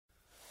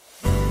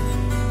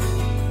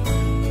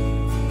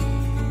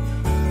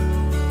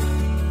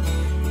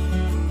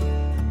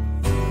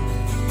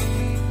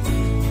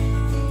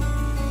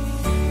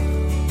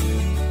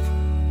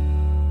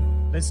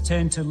Let's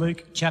turn to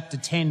Luke chapter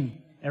 10,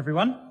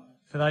 everyone.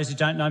 For those who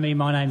don't know me,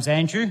 my name's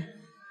Andrew.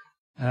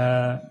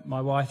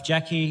 My wife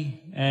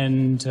Jackie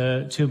and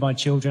two of my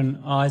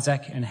children,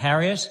 Isaac and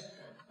Harriet,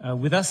 are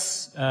with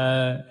us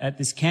at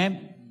this camp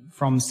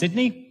from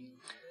Sydney,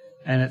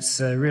 and it's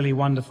really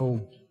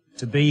wonderful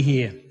to be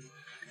here.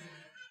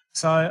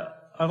 So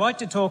I'd like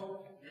to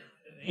talk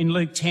in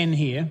Luke 10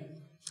 here.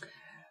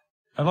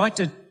 I'd like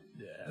to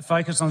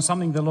focus on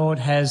something the Lord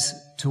has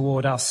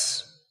toward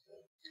us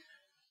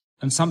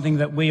and something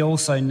that we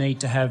also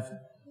need to have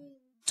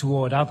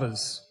toward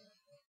others,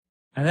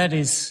 and that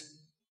is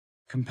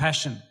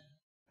compassion.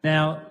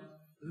 Now,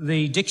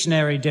 the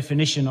dictionary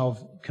definition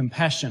of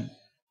compassion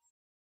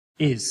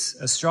is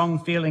a strong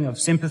feeling of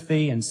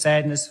sympathy and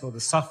sadness for the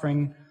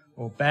suffering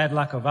or bad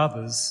luck of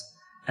others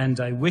and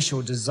a wish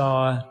or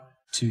desire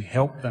to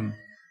help them.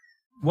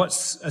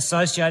 What's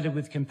associated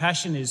with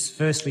compassion is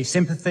firstly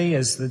sympathy,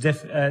 as the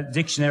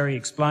dictionary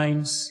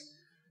explains.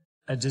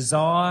 A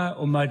desire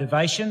or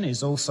motivation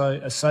is also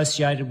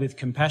associated with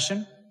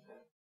compassion.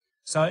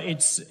 So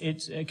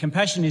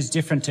compassion is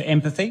different to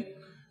empathy.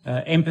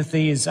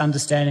 Empathy is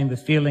understanding the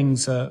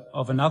feelings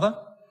of another.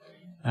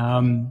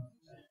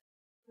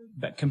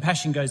 But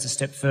compassion goes a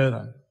step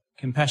further.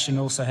 Compassion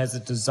also has a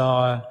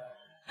desire.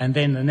 And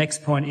then the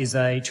next point is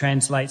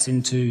translates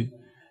into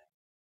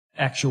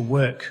actual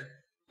work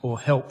or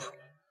help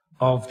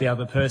of the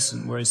other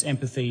person, whereas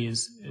empathy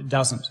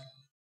doesn't.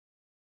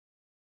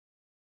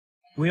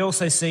 We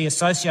also see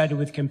associated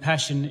with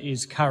compassion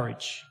is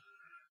courage,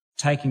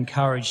 taking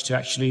courage to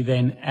actually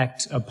then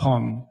act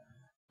upon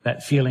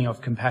that feeling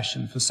of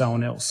compassion for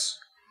someone else.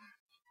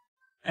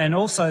 And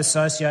also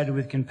associated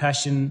with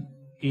compassion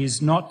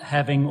is not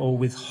having or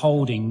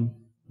withholding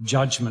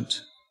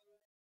judgment.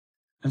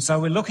 And so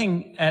we're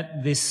looking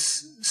at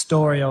this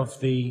story of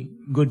the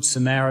Good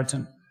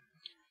Samaritan.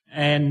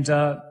 And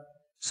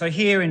so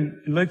here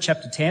in Luke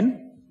chapter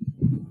 10,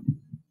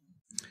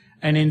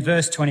 and in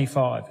verse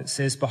 25, it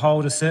says,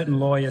 "Behold, a certain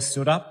lawyer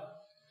stood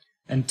up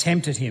and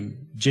tempted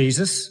him,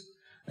 Jesus,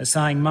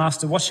 saying,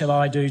 Master, what shall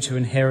I do to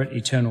inherit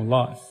eternal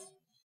life?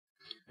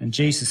 And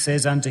Jesus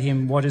says unto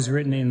him, What is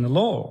written in the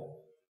law?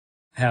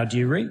 How do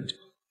you read?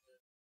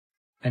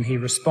 And he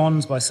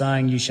responds by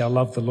saying, You shall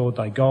love the Lord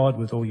thy God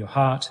with all your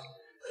heart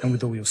and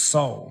with all your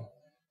soul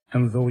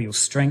and with all your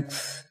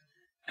strength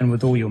and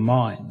with all your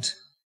mind."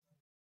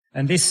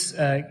 And this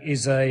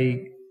is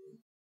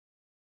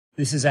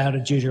out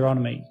of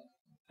Deuteronomy.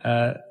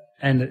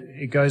 And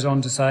it goes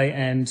on to say,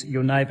 and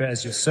your neighbour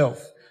as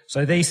yourself.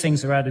 So these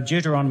things are out of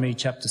Deuteronomy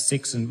chapter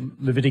 6 and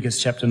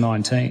Leviticus chapter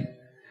 19.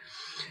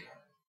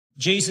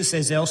 Jesus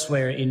says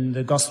elsewhere in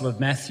the Gospel of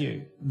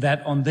Matthew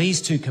that on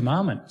these two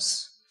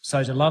commandments,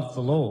 so to love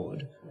the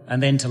Lord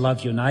and then to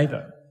love your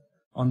neighbour,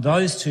 on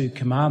those two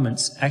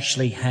commandments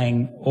actually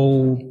hang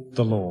all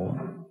the law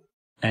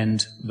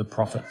and the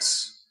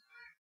prophets.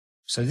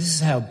 So this is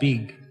how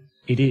big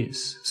it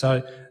is.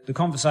 So the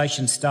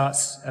conversation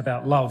starts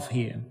about love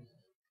here.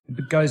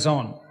 It goes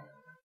on.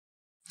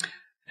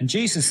 And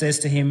Jesus says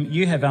to him,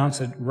 You have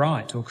answered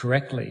right or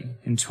correctly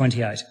in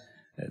 28.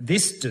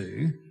 This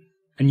do,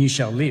 and you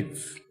shall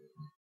live.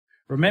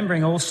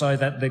 Remembering also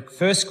that the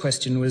first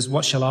question was,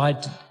 What shall I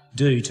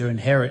do to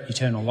inherit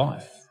eternal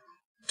life?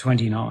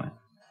 29.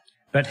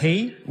 But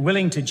he,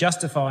 willing to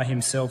justify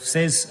himself,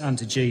 says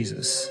unto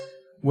Jesus,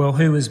 Well,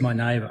 who is my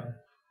neighbour?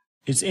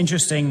 It's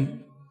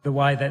interesting the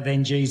way that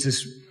then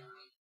Jesus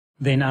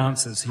then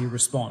answers, he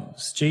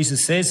responds.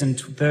 Jesus says in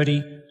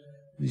 30,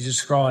 he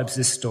describes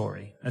this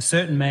story. A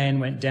certain man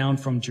went down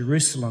from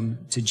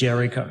Jerusalem to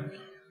Jericho.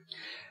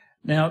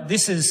 Now,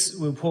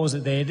 we'll pause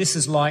it there. This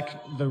is like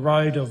the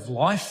road of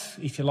life,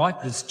 if you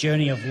like, this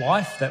journey of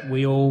life that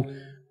we all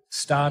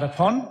start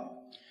upon.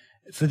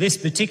 For this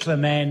particular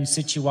man's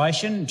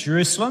situation,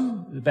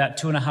 Jerusalem, about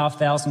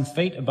 2,500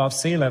 feet above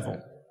sea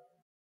level.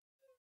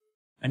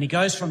 And he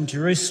goes from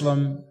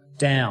Jerusalem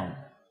down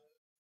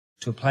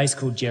to a place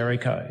called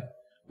Jericho,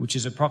 which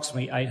is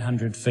approximately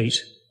 800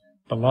 feet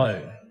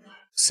below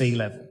sea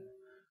level.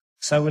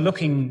 So we're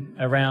looking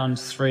around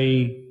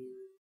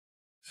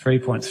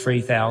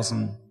 3.3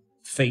 thousand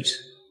feet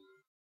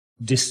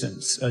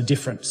difference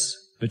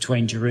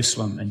between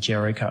Jerusalem and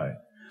Jericho.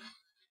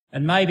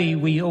 And maybe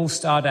we all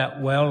start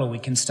out well, or we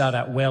can start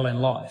out well in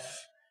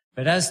life.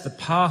 But as the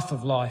path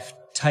of life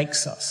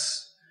takes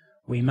us,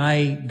 we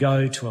may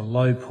go to a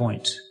low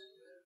point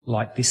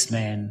like this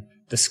man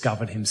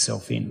discovered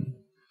himself in.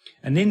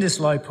 And in this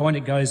low point,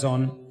 it goes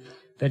on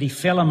that he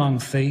fell among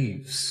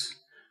thieves.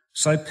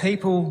 So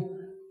people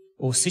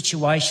or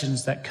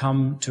situations that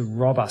come to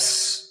rob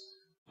us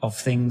of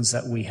things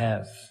that we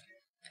have.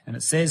 And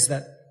it says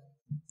that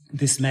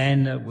this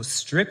man was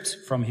stripped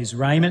from his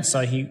raiment,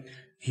 so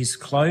his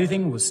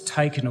clothing was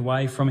taken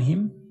away from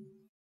him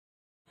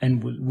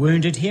and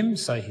wounded him,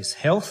 so his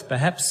health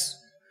perhaps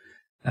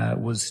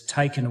was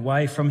taken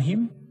away from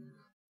him.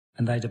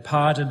 And they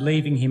departed,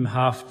 leaving him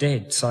half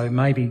dead. So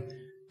maybe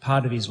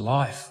part of his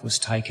life was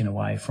taken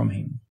away from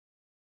him.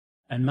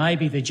 And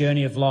maybe the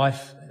journey of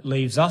life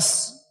leaves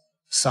us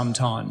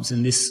sometimes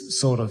in this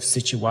sort of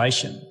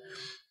situation.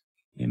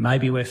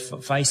 Maybe we're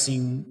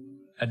facing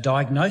a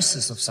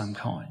diagnosis of some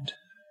kind,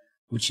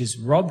 which has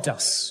robbed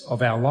us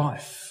of our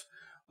life,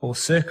 or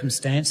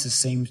circumstances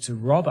seem to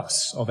rob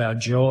us of our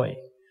joy,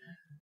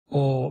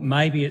 or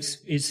maybe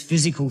it's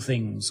physical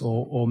things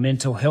or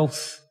mental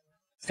health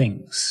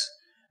things.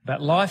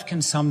 But life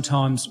can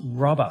sometimes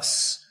rob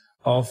us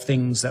of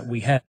things that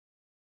we have.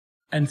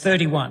 And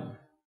 31,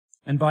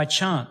 and by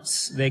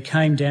chance there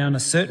came down a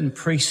certain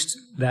priest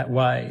that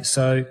way.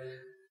 So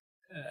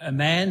a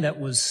man that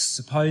was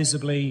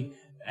supposedly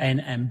an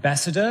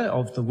ambassador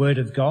of the word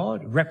of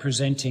God,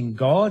 representing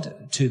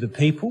God to the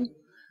people.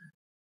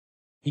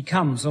 He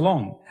comes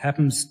along,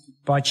 happens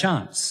by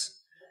chance.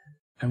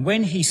 And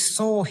when he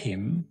saw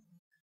him,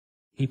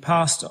 he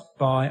passed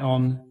by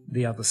on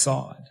the other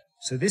side.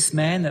 So this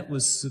man that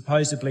was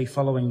supposedly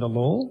following the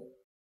law,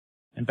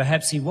 and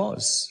perhaps he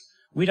was,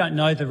 we don't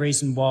know the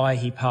reason why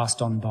he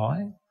passed on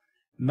by.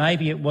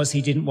 Maybe it was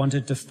he didn't want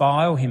to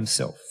defile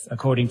himself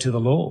according to the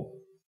law.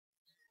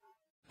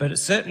 But it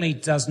certainly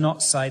does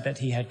not say that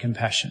he had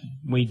compassion.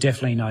 We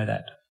definitely know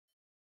that.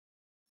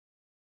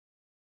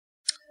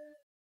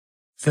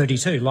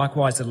 32,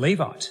 likewise a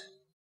Levite,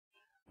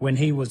 when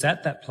he was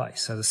at that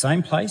place, so the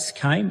same place,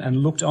 came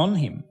and looked on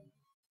him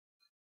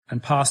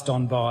and passed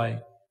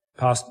by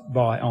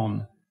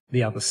on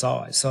the other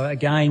side. So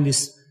again,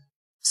 this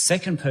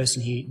second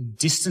person here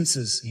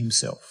distances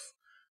himself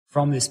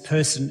from this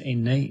person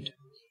in need.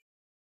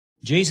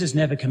 Jesus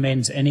never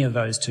commends any of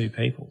those two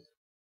people,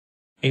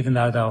 even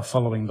though they were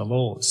following the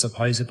law,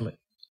 supposedly.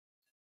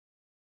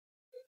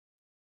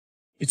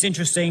 It's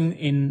interesting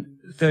in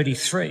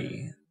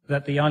 33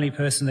 that the only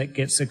person that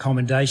gets a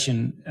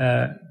commendation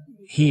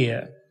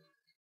here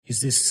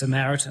is this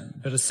Samaritan.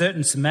 But a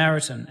certain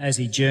Samaritan, as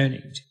he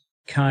journeyed,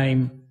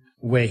 came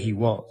where he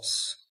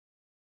was.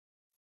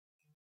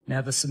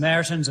 Now, the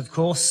Samaritans, of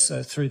course,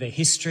 through their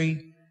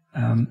history,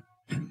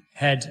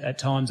 had at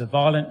times a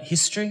violent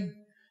history,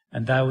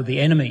 and they were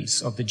the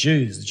enemies of the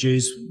Jews. The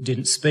Jews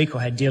didn't speak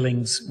or had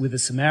dealings with the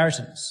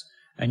Samaritans.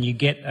 And you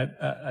get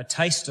a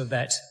taste of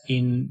that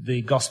in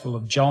the Gospel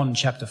of John,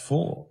 chapter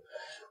 4,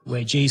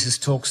 where Jesus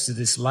talks to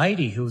this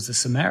lady who was a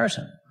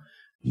Samaritan.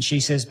 And she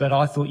says, "But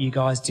I thought you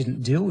guys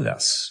didn't deal with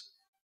us."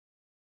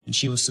 And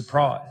she was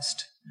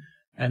surprised.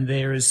 And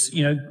there is,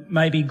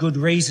 maybe good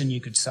reason,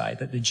 you could say,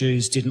 that the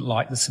Jews didn't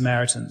like the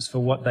Samaritans for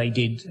what they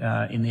did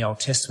in the Old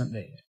Testament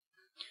there.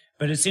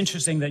 But it's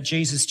interesting that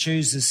Jesus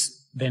chooses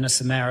then a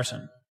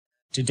Samaritan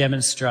to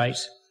demonstrate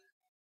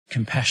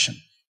compassion.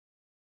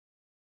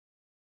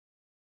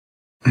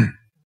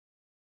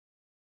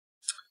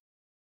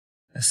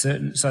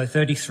 So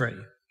 33.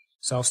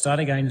 So I'll start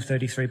again in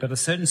 33. But a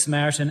certain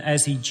Samaritan,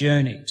 as he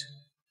journeyed,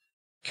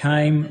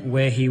 came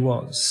where he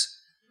was.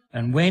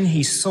 And when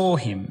he saw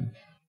him,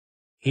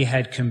 he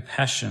had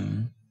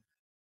compassion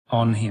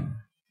on him.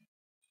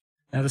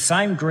 Now the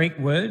same Greek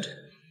word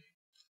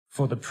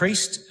for the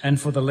priest and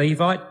for the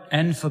Levite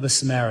and for the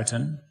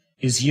Samaritan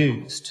is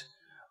used,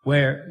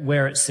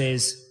 where it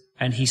says,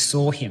 and he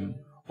saw him,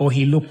 or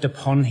he looked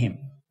upon him.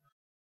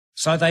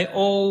 So they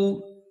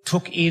all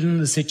took in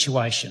the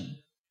situation,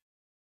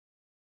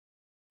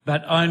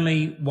 but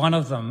only one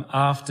of them,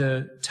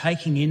 after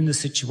taking in the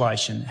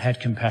situation, had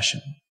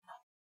compassion.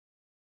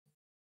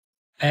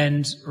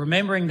 And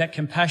remembering that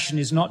compassion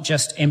is not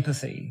just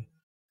empathy,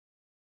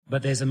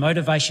 but there's a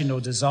motivation or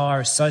desire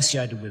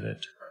associated with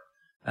it,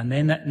 and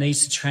then that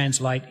needs to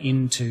translate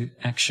into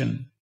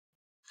action.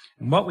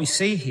 And what we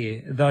see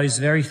here, those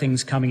very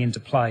things coming into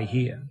play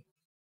here.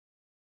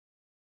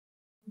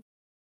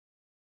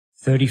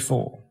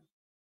 34.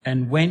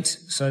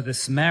 So the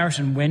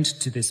Samaritan went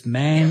to this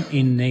man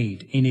in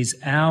need, in his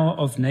hour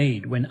of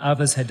need, when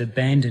others had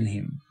abandoned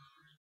him,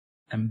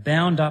 and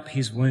bound up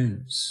his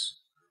wounds,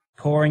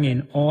 pouring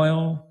in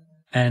oil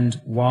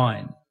and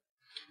wine.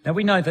 Now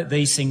we know that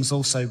these things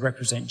also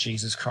represent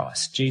Jesus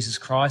Christ. Jesus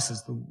Christ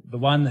is the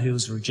one who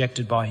was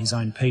rejected by his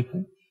own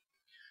people.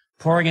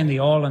 Pouring in the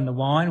oil and the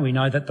wine, we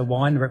know that the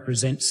wine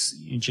represents,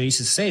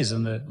 Jesus says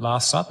in the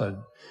Last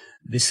Supper,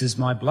 "This is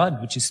my blood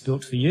which is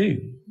spilt for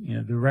you."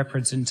 The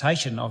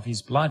representation of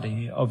his blood,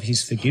 of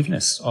his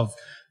forgiveness, of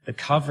the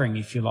covering,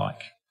 if you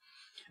like.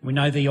 We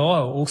know the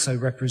oil also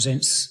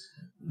represents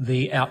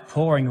the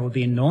outpouring or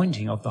the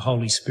anointing of the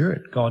Holy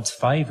Spirit, God's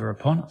favour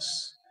upon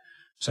us.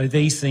 So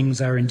these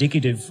things are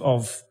indicative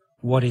of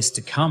what is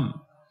to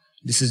come.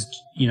 This is,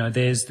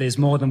 there's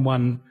more than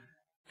one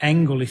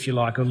angle, if you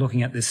like, of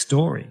looking at this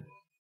story.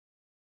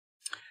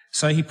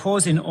 So he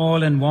pours in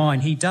oil and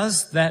wine. He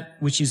does that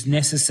which is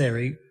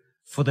necessary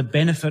for the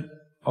benefit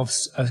of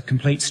a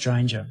complete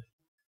stranger.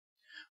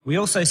 We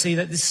also see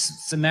that this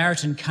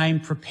Samaritan came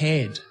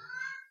prepared.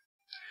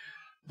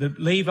 The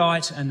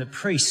Levite and the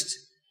priest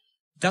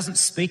doesn't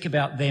speak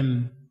about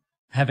them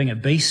having a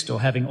beast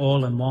or having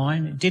oil and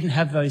wine. It didn't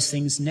have those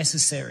things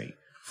necessary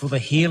for the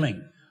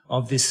healing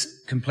of this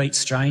complete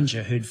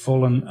stranger who'd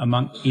fallen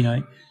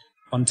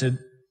onto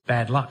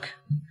bad luck.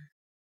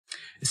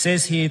 It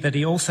says here that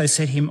he also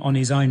set him on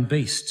his own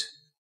beast.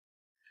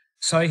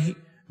 So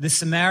the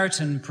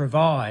Samaritan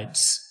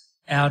provides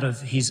out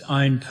of his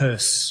own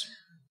purse.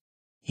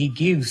 he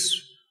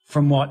gives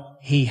from what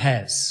he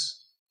has.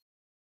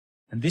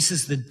 And this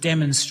is the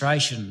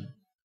demonstration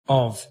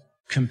of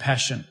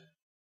compassion.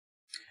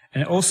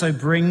 And it also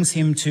brings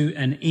him to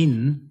an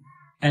inn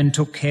and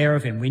took care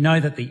of him. We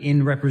know that the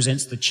inn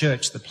represents the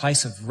church, the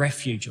place of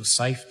refuge or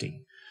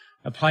safety,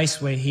 a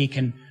place where he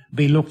can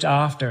be looked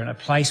after and a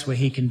place where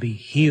he can be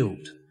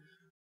healed,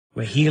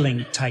 where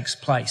healing takes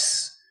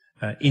place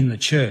in the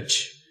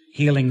church,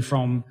 healing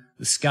from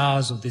the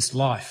scars of this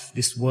life,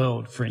 this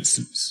world, for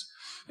instance.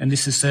 And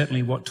this is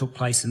certainly what took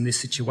place in this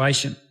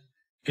situation.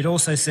 It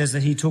also says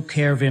that he took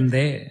care of him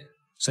there.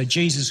 So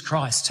Jesus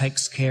Christ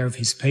takes care of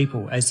his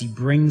people as he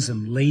brings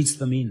them, leads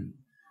them in,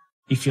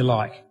 if you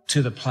like,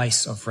 to the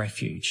place of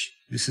refuge.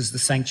 This is the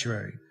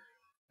sanctuary,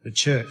 the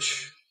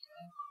church.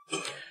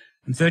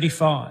 And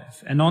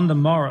 35, and on the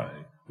morrow,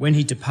 when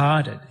he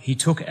departed, he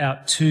took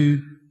out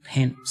 2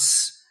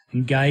 pence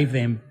and gave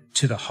them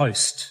to the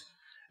host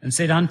and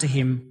said unto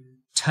him,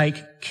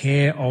 take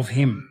care of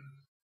him.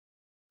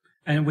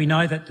 And we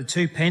know that the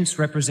 2 pence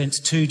represents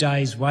 2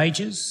 days'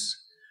 wages.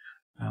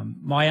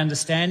 My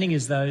understanding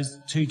is those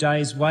 2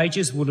 days'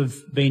 wages would have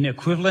been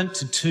equivalent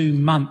to 2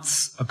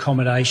 months'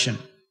 accommodation.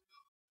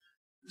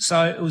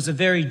 So it was a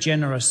very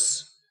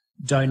generous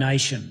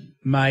donation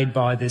made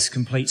by this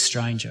complete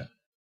stranger.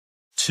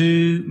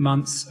 2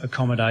 months'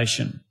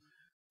 accommodation,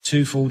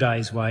 2 full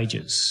days'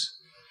 wages.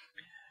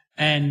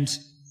 And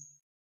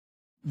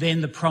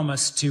then the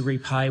promise to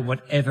repay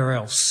whatever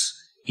else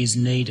is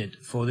needed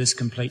for this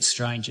complete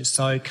stranger.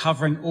 So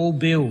covering all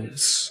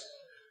bills,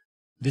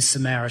 this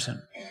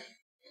Samaritan.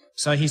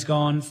 So he's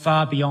gone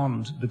far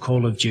beyond the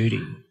call of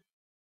duty.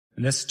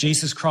 And that's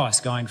Jesus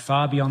Christ going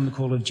far beyond the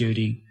call of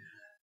duty,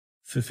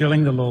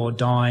 fulfilling the law,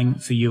 dying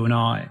for you and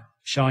I,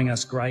 showing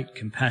us great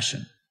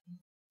compassion.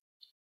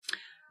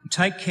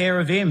 Take care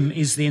of him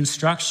is the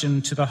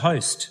instruction to the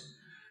host,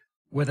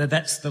 whether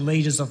that's the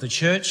leaders of the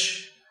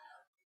church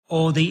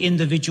or the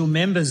individual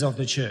members of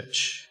the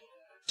church,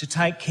 to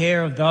take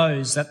care of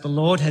those that the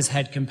Lord has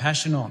had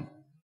compassion on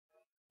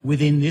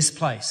within this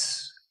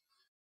place.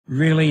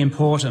 Really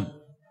important.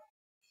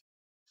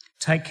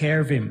 Take care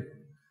of him.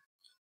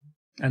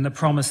 And the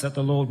promise that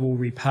the Lord will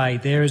repay.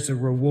 There is a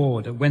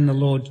reward that when the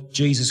Lord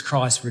Jesus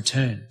Christ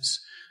returns,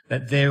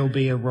 that there will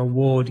be a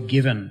reward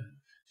given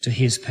to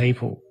his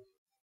people.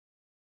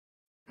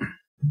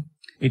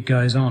 It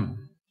goes on.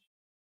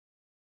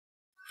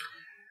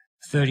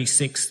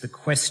 36, the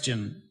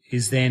question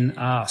is then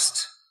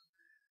asked,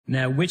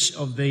 now which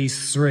of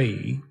these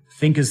 3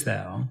 thinkest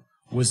thou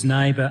was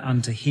neighbour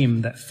unto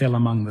him that fell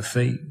among the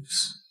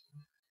thieves?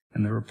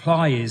 And the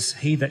reply is,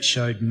 he that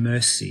showed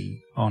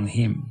mercy on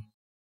him.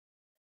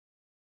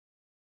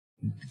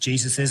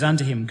 Jesus says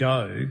unto him,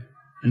 go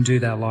and do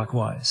thou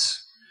likewise.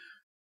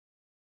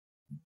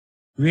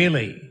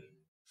 Really,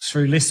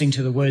 through listening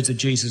to the words of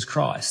Jesus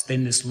Christ,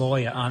 then this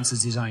lawyer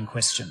answers his own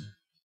question.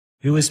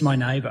 Who is my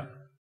neighbour?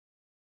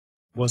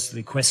 Was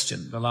the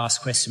question, the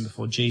last question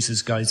before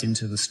Jesus goes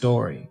into the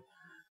story.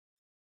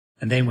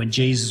 And then when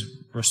Jesus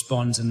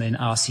responds and then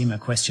asks him a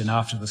question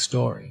after the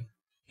story,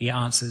 he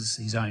answers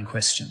his own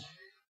question.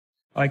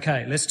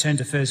 Okay, let's turn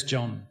to 1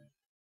 John.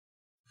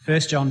 1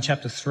 John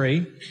chapter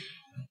 3.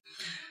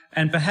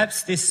 And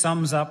perhaps this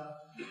sums up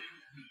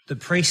the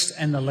priest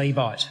and the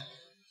Levite,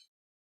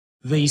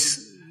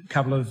 these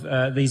couple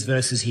of these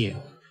verses here.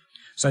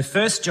 So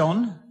 1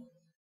 John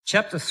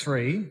chapter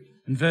 3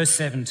 and verse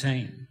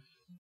 17.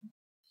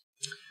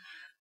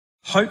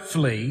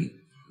 Hopefully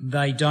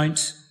we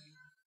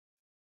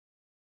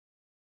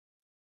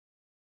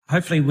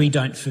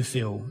don't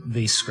fulfill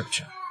this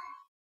scripture.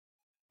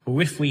 But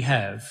if we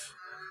have,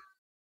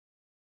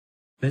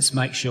 let's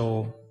make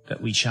sure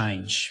that we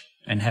change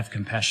and have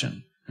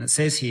compassion. And it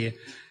says here,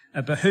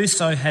 but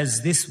whoso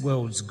has this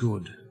world's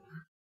good,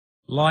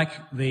 like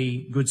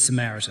the Good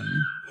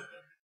Samaritan,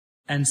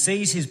 and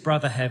sees his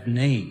brother have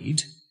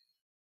need,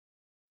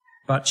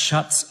 but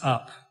shuts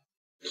up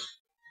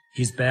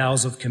his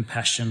bowels of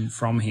compassion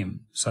from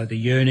him. So the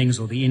yearnings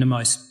or the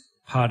innermost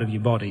part of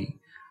your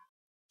body.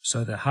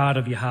 So the heart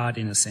of your heart,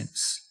 in a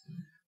sense.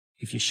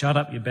 If you shut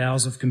up your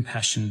bowels of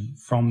compassion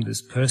from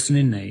this person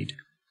in need,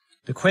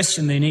 the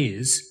question then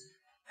is,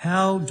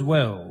 how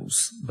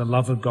dwells the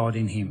love of God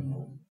in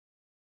him?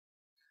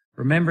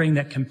 Remembering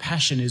that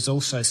compassion is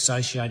also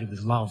associated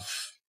with love.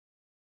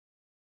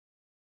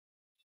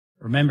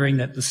 Remembering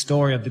that the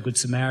story of the Good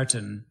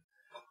Samaritan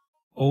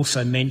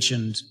also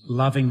mentioned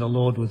loving the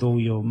Lord with all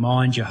your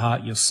mind, your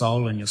heart, your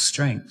soul and your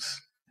strength,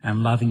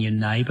 and loving your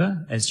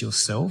neighbour as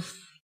yourself.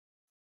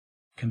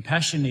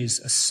 Compassion is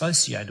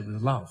associated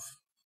with love.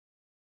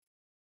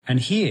 And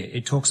here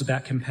it talks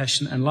about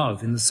compassion and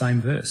love in the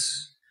same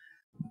verse.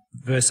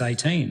 Verse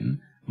 18,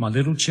 my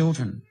little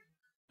children,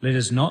 let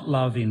us not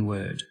love in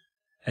word,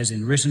 as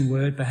in written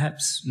word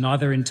perhaps,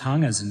 neither in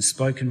tongue as in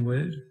spoken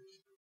word,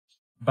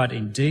 but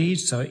in deed,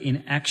 so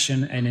in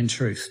action and in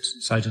truth.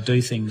 So to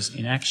do things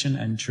in action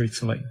and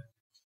truthfully.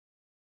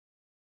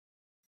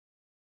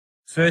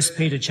 1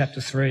 Peter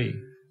chapter 3.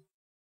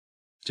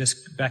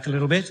 Just back a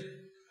little bit.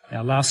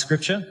 Our last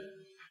scripture.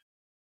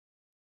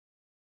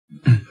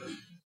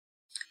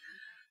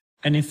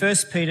 And in 1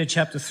 Peter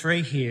chapter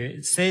 3 here,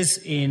 it says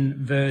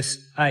in verse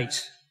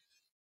 8,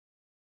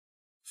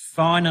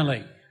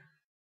 finally.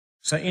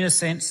 So in a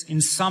sense, in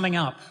summing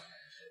up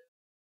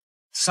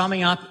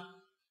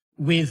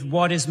with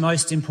what is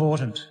most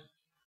important.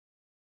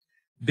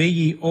 Be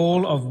ye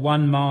all of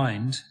one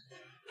mind,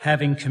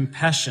 having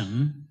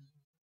compassion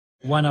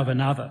one of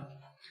another.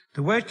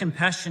 The word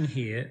compassion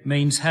here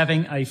means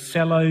having a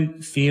fellow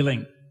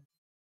feeling.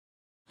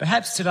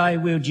 Perhaps today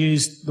we would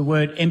use the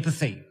word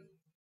empathy,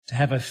 to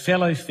have a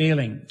fellow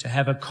feeling, to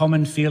have a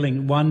common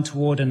feeling one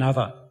toward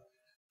another.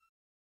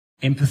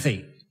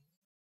 Empathy.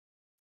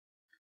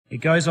 It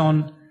goes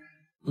on,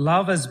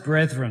 love as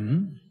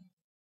brethren,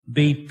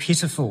 be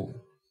pitiful.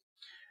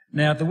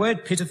 Now, the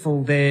word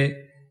pitiful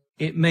there,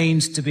 it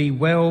means to be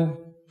well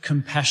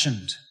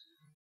compassioned.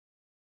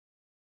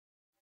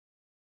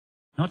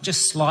 Not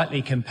just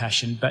slightly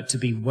compassioned, but to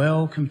be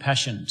well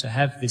compassioned, to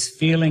have this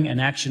feeling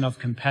and action of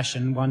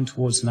compassion one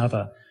towards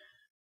another,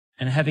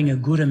 and having a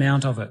good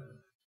amount of it.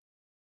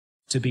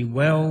 To be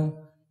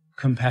well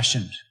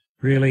compassioned,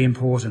 really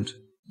important.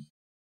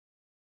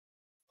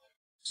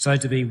 So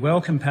to be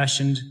well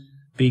compassioned,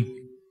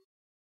 be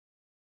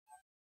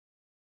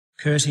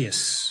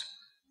courteous,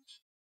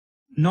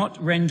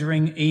 not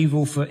rendering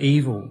evil for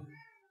evil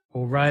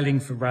or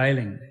railing for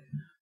railing.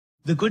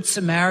 The Good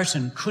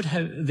Samaritan could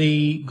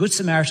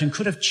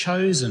have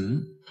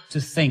chosen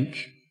to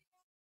think,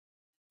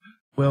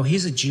 well,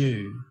 he's a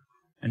Jew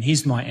and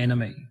he's my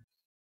enemy.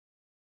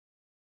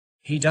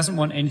 He doesn't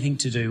want anything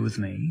to do with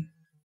me.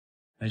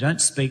 They don't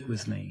speak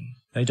with me.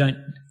 They don't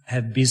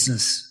have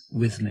business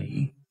with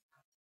me.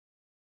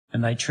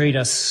 And they treat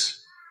us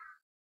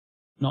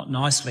not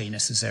nicely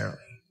necessarily.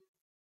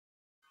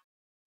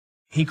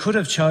 He could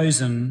have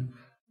chosen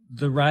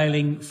the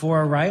railing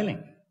for a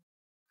railing.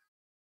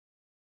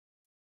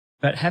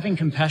 But having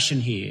compassion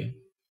here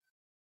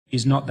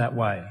is not that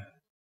way.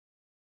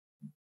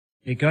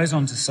 It goes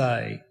on to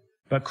say,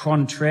 but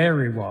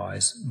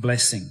contrariwise,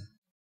 blessing,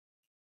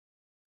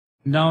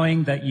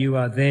 knowing that you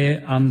are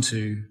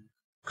thereunto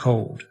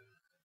called.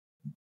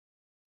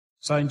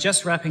 So in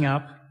just wrapping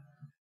up,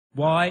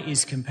 why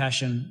is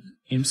compassion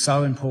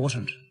so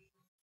important?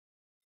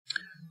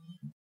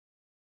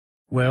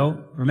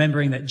 Well,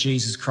 remembering that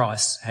Jesus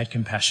Christ had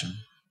compassion.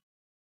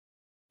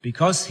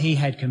 Because he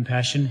had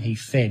compassion, he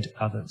fed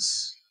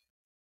others.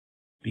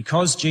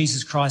 Because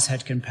Jesus Christ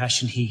had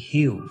compassion, he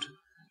healed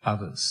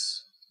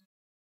others.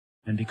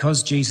 And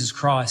because Jesus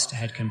Christ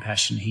had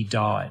compassion, he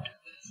died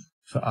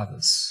for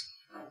others.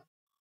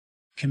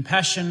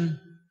 Compassion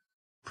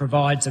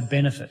provides a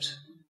benefit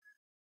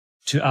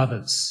to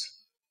others.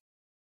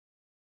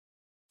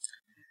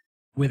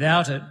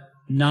 Without it,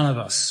 none of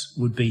us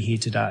would be here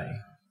today.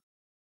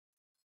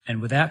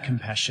 And without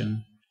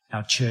compassion,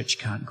 our church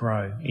can't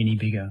grow any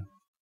bigger.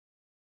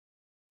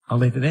 I'll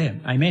leave it there.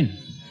 Amen.